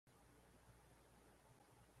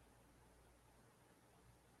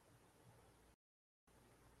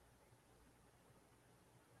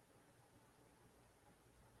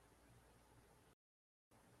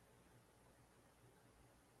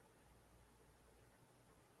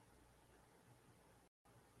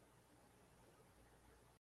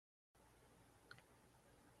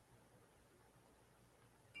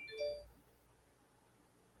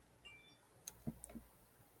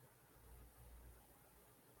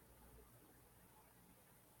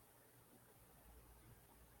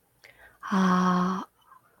아,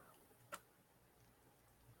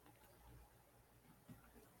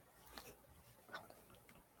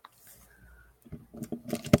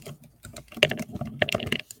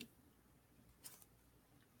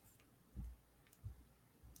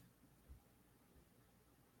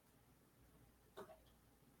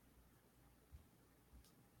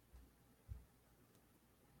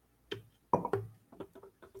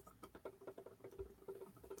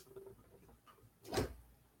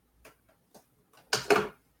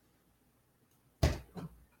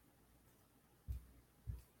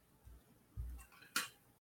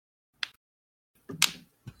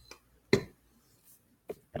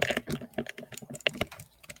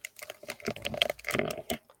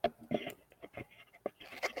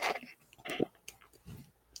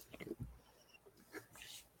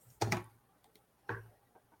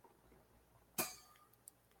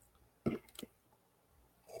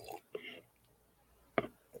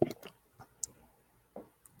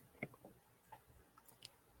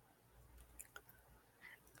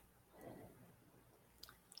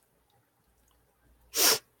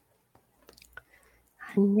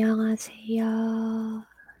 안녕하세요.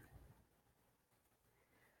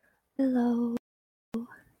 Hello.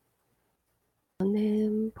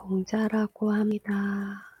 저는 봉자라고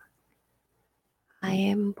합니다. I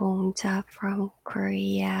am Bongja from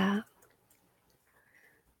Korea.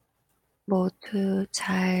 모두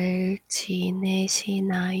잘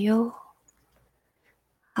지내시나요?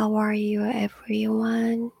 How are you,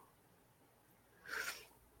 everyone?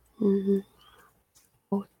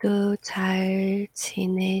 모두 잘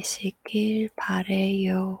지내시길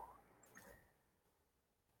바래요.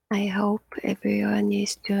 I hope everyone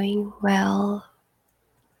is doing well.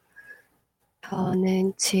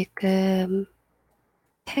 저는 지금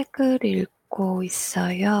책을 읽고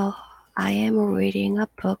있어요. I am reading a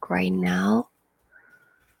book right now.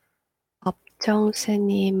 법정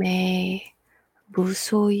스님의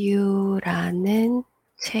무소유라는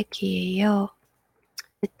책이에요.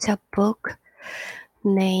 It's a book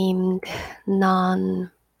named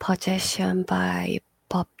Non-Possession by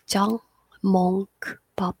법정, monk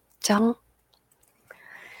법정.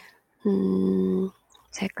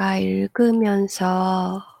 제가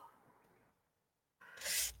읽으면서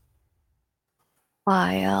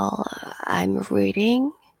while I'm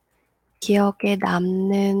reading 기억에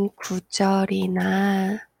남는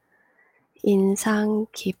구절이나 인상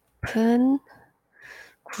깊은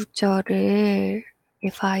구절을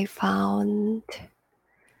if I found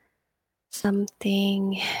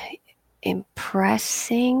something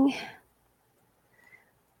impressing,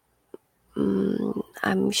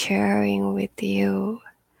 I'm sharing with you.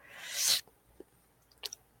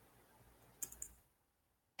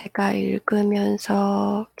 제가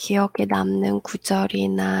읽으면서 기억에 남는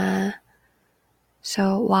구절이나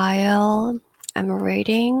so while I'm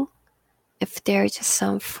reading, if there's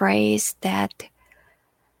some phrase that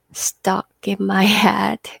stuck in my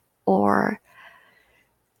head or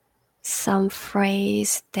some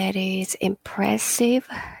phrase that is impressive,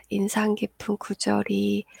 인상 깊은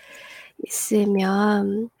구절이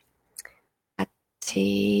있으면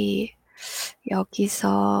같이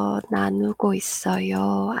여기서 나누고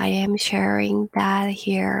있어요. I am sharing that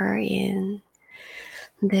here in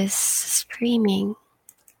this streaming.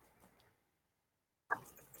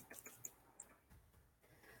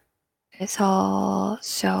 그래서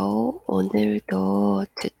so 오늘도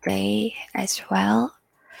today as well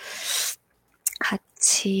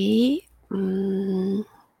같이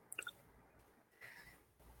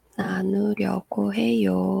나누려고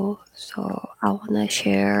해요. So I wanna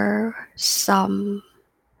share some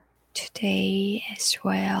today as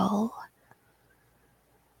well.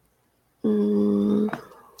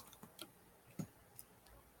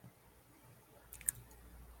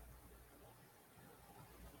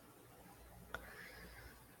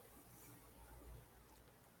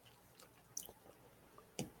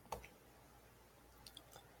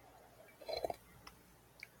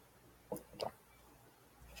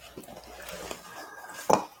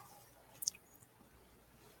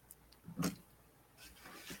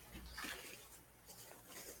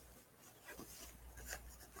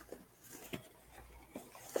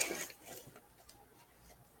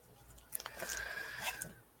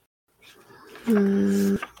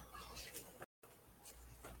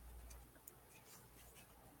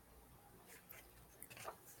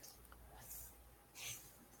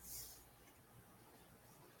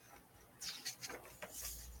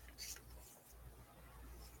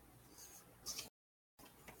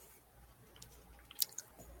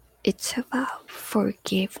 It's about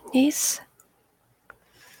forgiveness.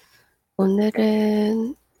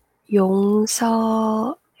 오늘은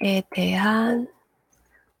용서라는 대한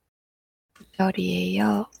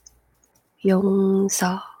구절이에요.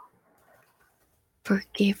 용서,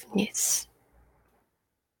 forgiveness.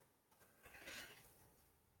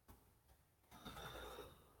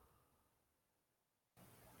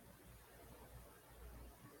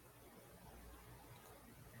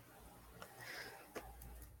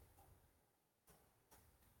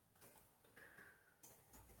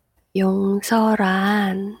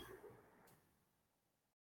 용서란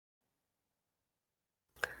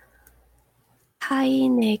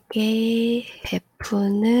타인에게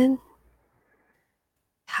베푸는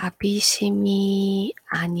자비심이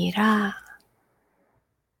아니라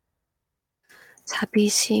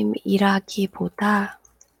자비심이라기보다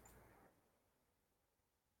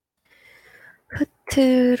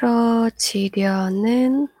흐트러지려는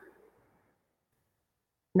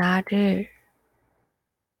나를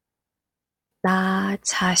나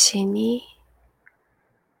자신이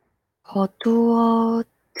거두어들이는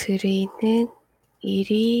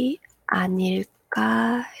일이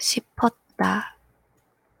아닐까 싶었다.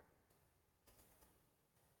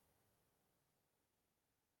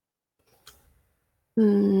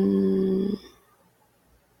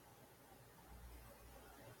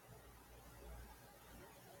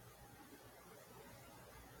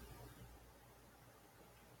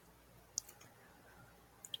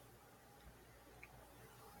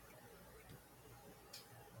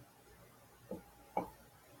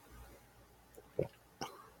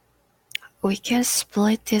 We can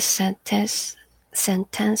split this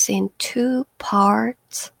sentence in two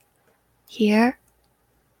parts here.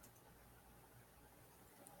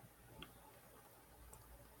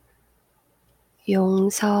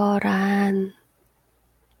 용서란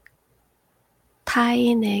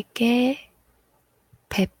타인에게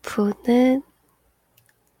베푸는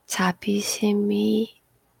자비심이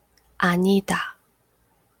아니다.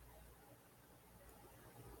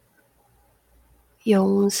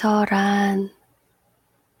 용서란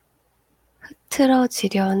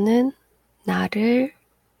흐트러지려는 나를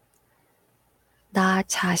나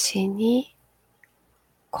자신이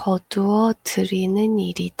거두어들이는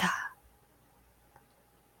일이다.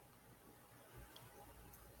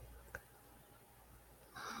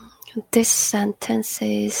 This sentence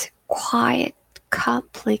is quite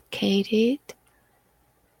complicated.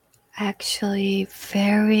 Actually,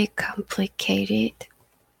 very complicated.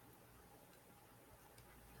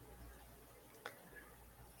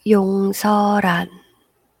 용서란.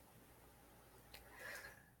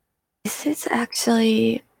 This is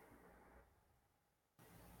actually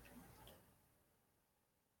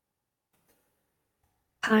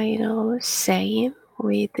kind of same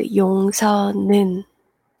with 용서는,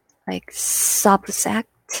 like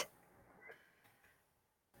subject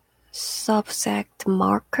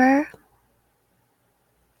marker.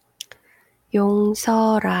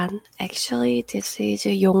 용서란. Actually, this is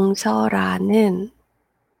용서라는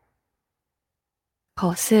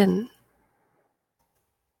것은.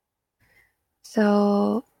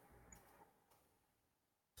 So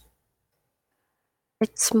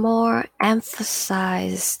it's more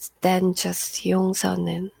emphasized than just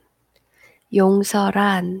용서는.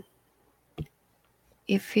 용서란,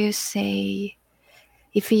 if you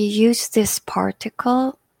use this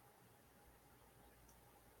particle,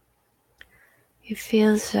 it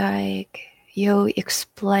feels like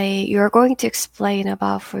you're going to explain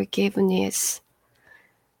about forgiveness,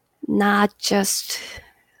 not just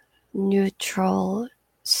neutral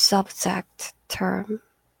subject term.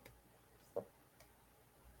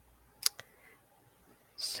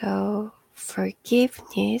 So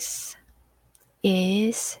forgiveness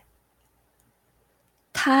is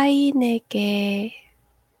타인에게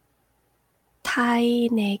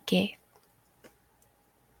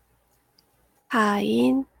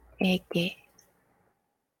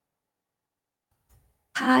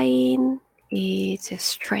타인 is a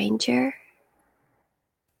stranger.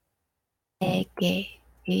 에게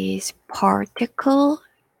is particle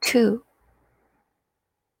to.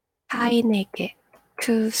 타인에게,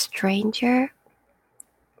 to stranger.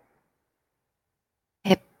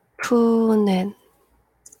 베푸는.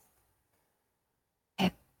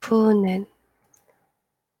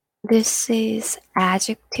 This is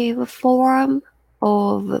adjective form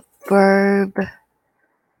of verb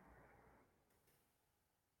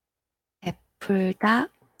베풀다.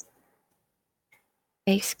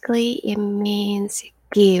 Basically, it means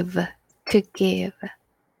give, to give,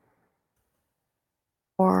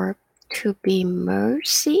 or to be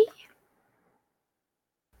mercy.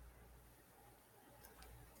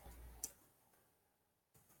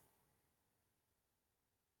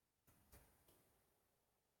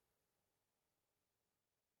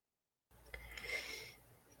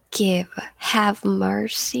 forgive, have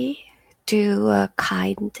mercy, do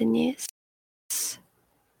kindness.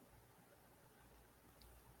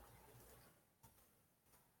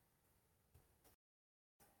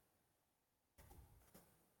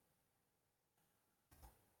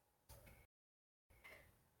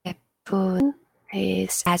 베푼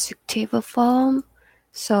is adjective form,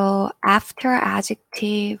 so after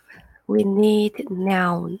adjective we need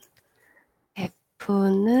noun.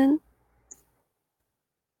 베푼은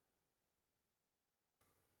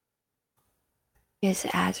is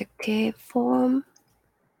adjective form,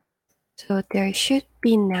 so there should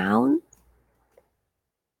be noun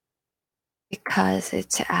because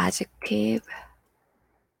it's adjective,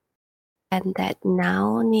 and that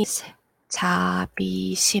noun is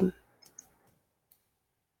자비심.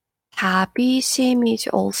 자비심 is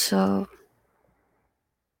also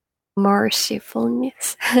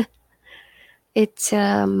mercifulness. It's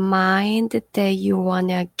a mind that you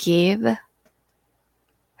wanna give.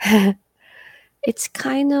 It's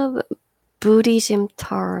kind of Buddhism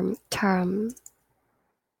term.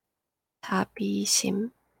 자비심.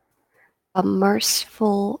 A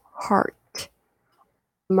merciful heart.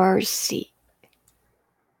 Mercy.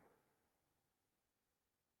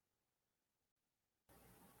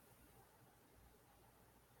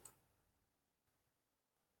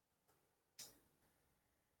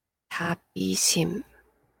 자비심.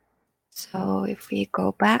 So if we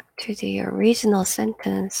go back to the original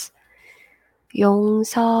sentence,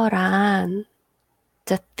 용서란,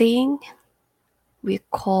 the thing we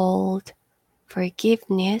called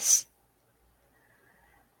forgiveness,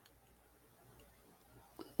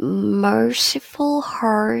 merciful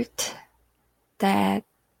heart that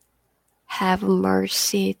have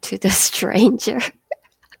mercy to the stranger.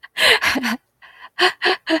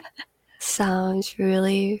 Sounds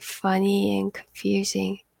really funny and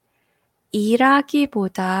confusing.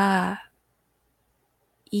 일하기보다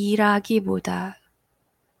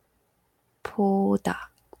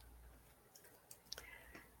보다.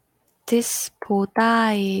 This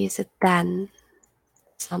보다 is than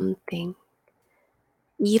something.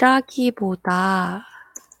 일하기보다,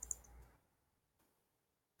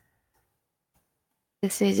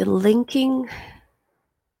 this is a linking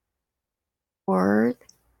word.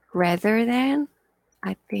 Rather than,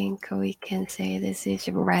 I think we can say this is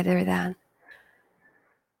rather than.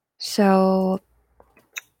 So,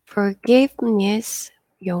 forgiveness,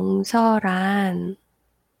 용서란,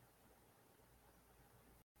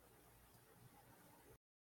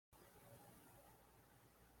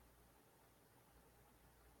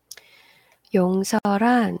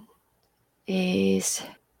 용서란 is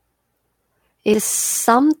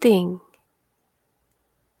something.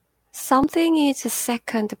 Something is the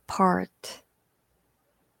second part.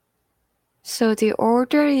 So the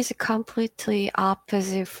order is completely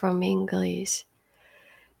opposite from English.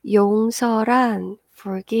 용서란,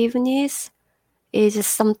 forgiveness, is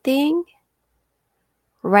something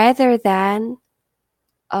rather than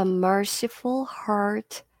a merciful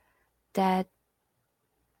heart that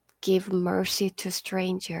give mercy to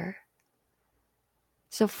stranger.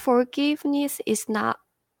 So forgiveness is not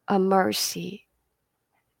a mercy.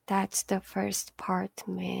 That's the first part,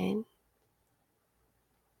 man.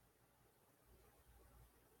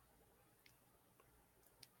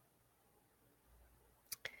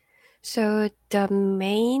 So the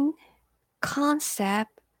main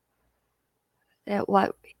concept that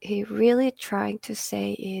what he really trying to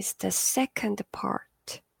say is the second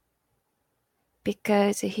part.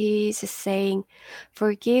 Because he's saying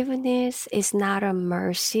forgiveness is not a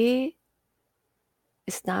mercy.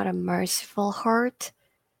 It's not a merciful heart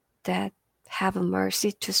that have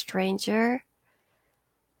mercy to stranger.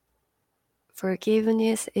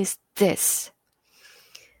 Forgiveness is this.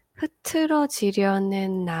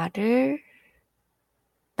 흐트러지려는 나를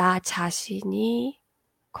나 자신이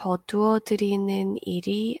거두어들이는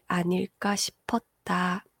일이 아닐까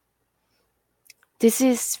싶었다. This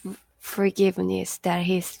is forgiveness that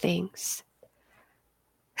he thinks.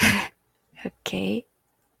 Okay.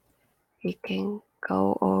 We can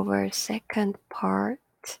go over second part.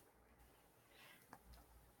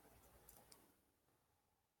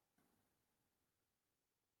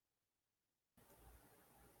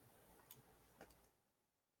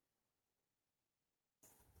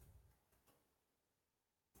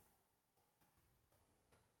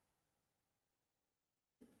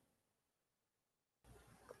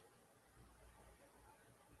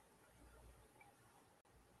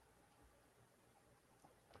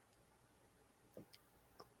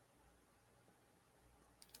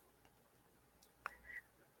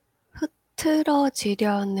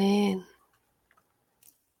 흐트러지려는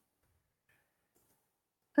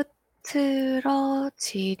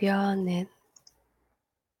흐트러지려는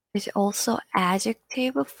is also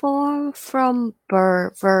adjective form from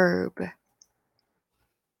verb.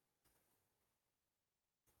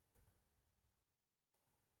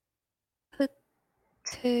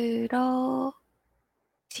 흐트러지다.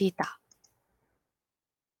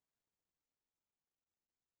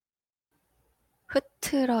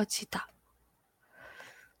 흐트러지다.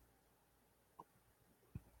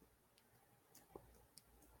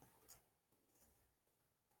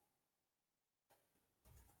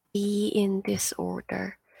 Be in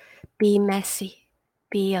disorder. Be messy.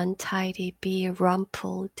 Be untidy. Be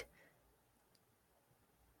rumpled.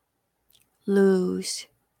 Lose.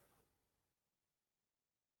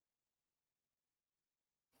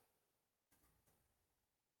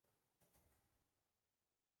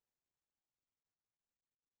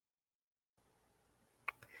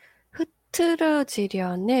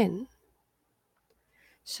 흐트러지려는.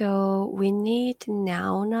 So we need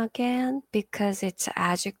noun again because it's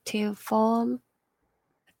adjective form.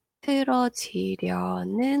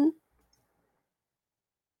 흐트러지려는.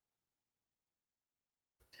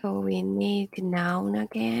 So we need noun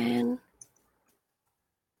again.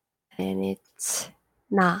 And it's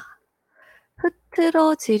나.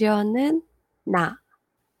 흐트러지려는 나.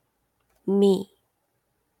 Me.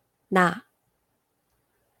 나.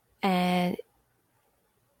 And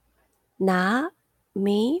나,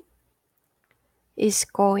 me, is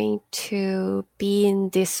going to be in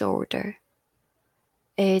disorder.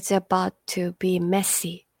 It's about to be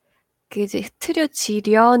messy. 그지?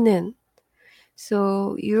 흐트러지려는.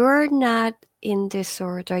 So you're not in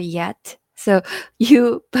disorder yet. So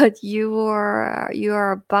but you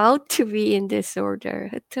are about to be in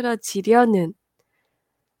disorder. 흐트러지려는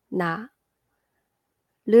나.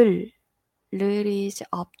 를 is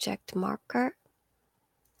object marker.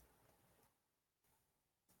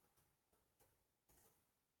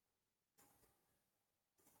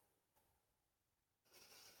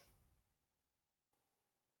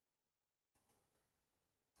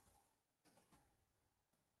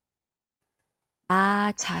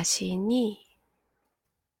 나 자신이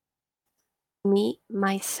me,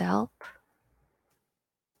 myself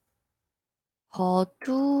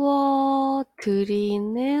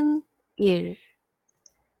거두어들이는 일.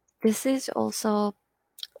 This is also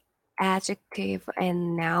adjective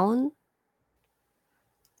and noun.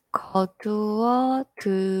 거두어들이다.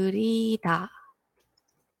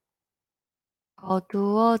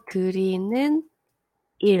 거두어들이는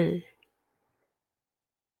일.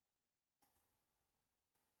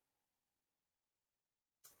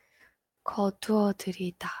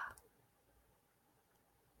 거두어들이다.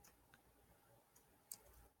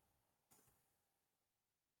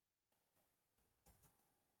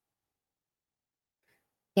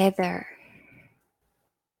 gather.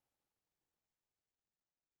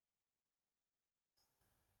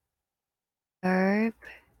 verb.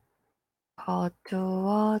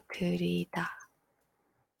 거두어들이다.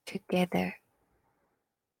 together.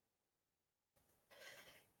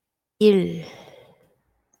 일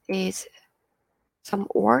is some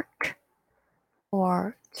work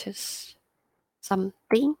or just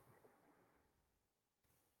something.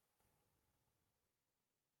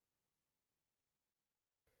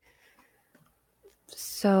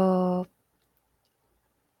 So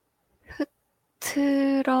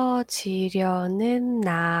흐트러지려는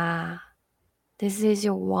나. This is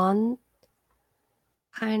one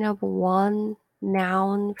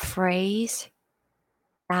noun phrase.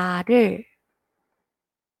 나를.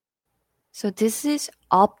 So this is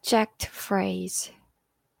object phrase.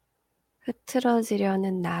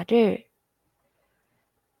 흐트러지려는 나를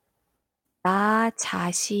나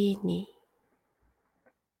자신이.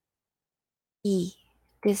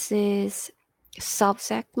 This is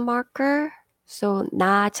subject marker. So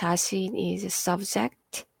나 자신 is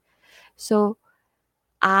subject. So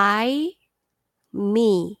I,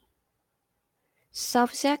 me.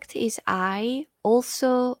 Subject is I.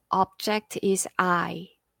 Also object is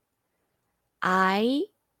I. I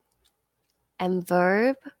and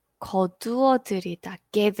verb 거두어들이다.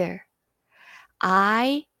 gather.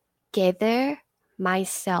 I gather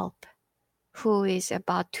myself who is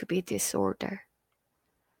about to be disorder.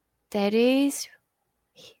 That is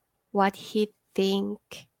what he think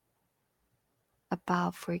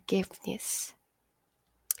about forgiveness.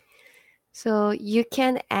 So you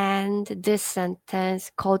can end this sentence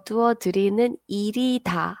거두어들이는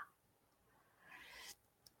일이다.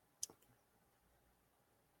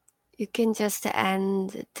 You can just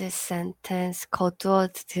end this sentence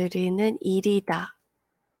거두어들이는 일이다.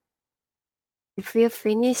 If you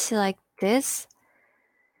finish like this,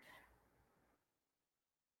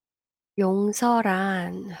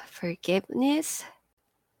 용서란 forgiveness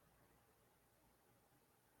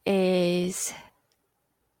is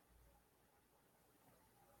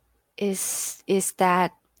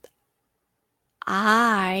that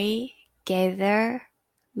I gather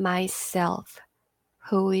myself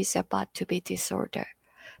who is about to be disordered.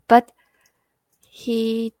 But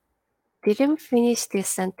he didn't finish this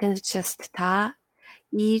sentence just 다.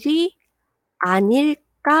 일이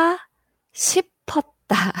아닐까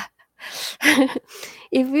싶었다.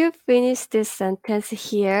 If you finish this sentence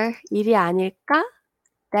here, 일이 아닐까?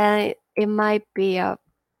 Then it might be a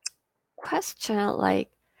question like,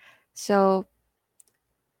 so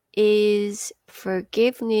is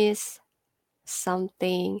forgiveness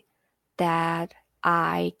something that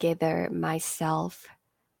I gather myself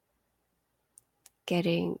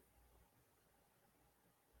getting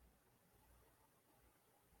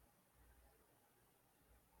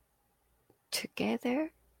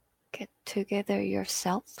together? Get together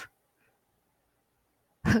yourself?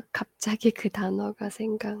 갑자기 그 단어가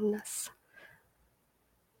생각났어.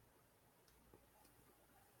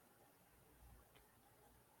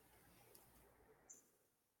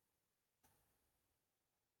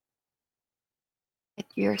 Get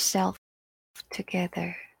yourself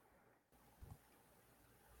together.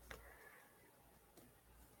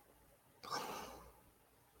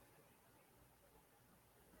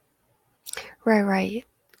 Right.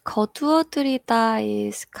 거두어들이다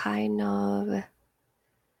is kind of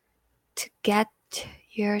to get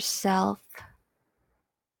yourself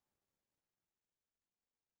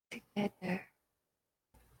together.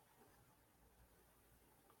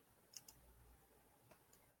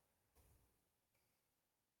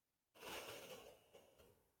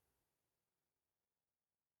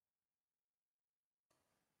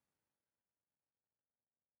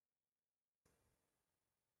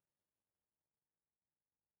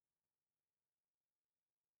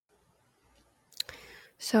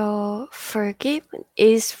 So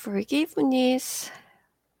forgiveness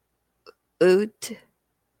would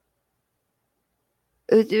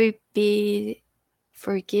it be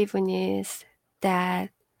forgiveness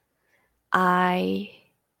that I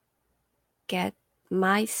get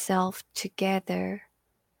myself together,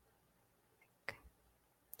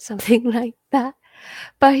 something like that.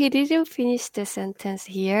 But he didn't finish the sentence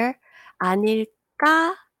here.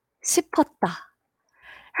 아닐까 싶었다.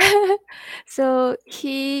 So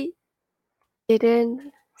he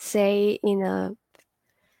didn't say in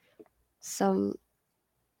some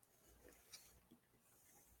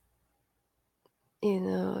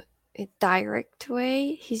a direct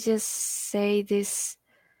way. He just say this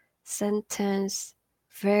sentence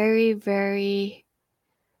very, very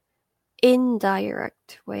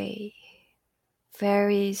indirect way,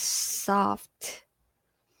 very soft,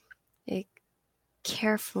 like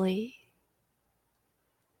carefully.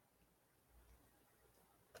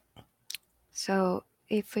 So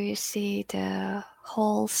if we see the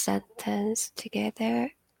whole sentence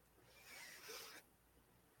together,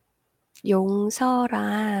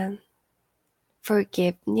 용서란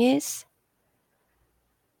forgiveness,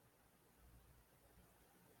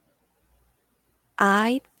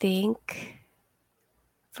 I think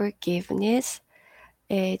forgiveness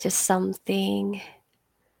is just something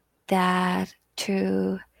that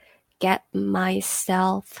to get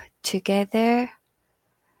myself together,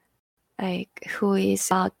 like who is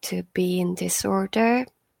about to be in disorder,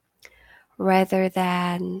 rather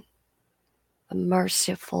than a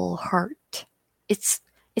merciful hurt. It's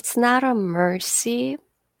not a mercy,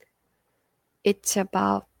 it's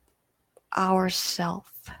about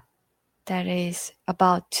ourself that is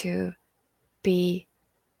about to be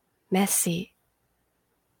messy.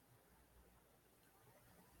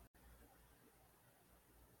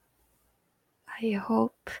 I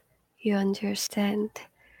hope you understand.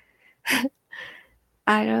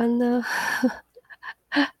 I don't know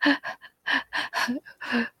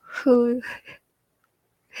who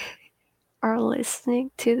are listening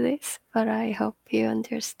to this, but I hope you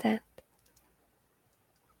understand.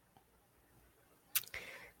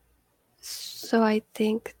 So I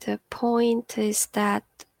think the point is that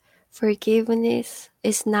forgiveness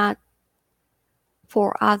is not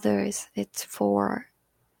for others, it's for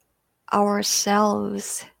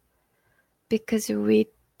ourselves. Because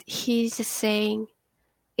he's saying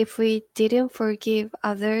if we didn't forgive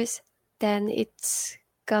others, then it's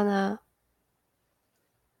gonna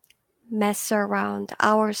mess around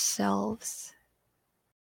ourselves.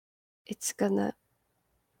 It's gonna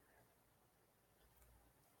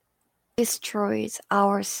destroy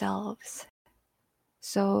ourselves.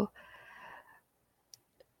 So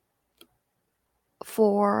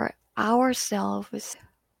for ourselves,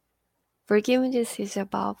 forgiveness is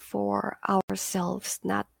about for ourselves,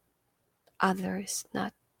 not others,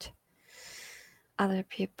 not other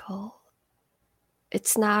people.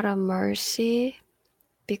 It's not a mercy,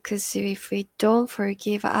 because if we don't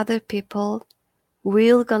forgive other people,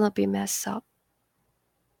 we're gonna be messed up.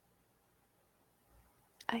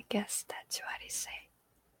 I guess that's what he said.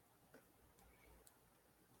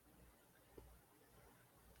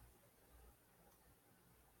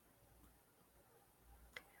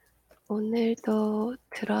 오늘도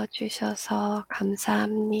들어주셔서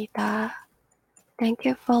감사합니다. Thank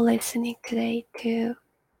you for listening today too.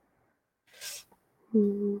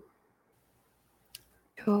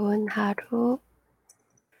 좋은 하루.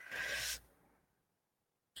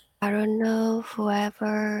 I don't know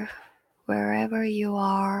wherever you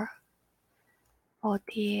are,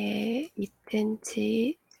 어디에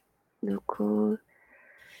있든지,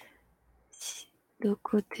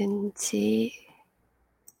 누구든지,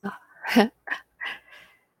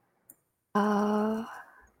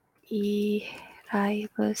 이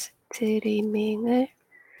라이브 스트리밍을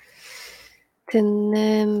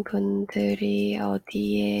듣는 분들이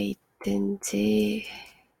어디에 있든지,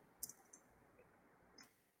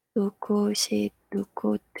 누구시든,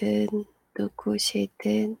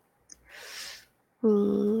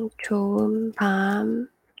 좋은 밤,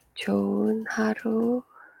 좋은 하루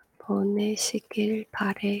보내시길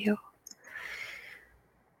바래요.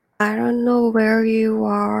 I don't know where you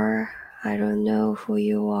are, I don't know who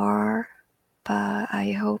you are, but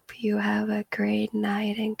I hope you have a great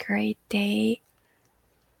night and great day.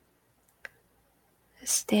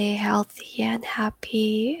 Stay healthy and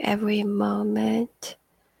happy every moment.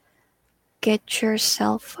 Get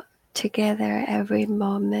yourself together every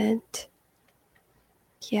moment.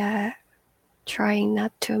 Yeah, trying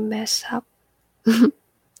not to mess up.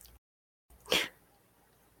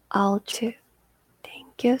 I'll too.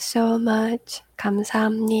 Thank you so much.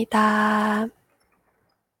 감사합니다.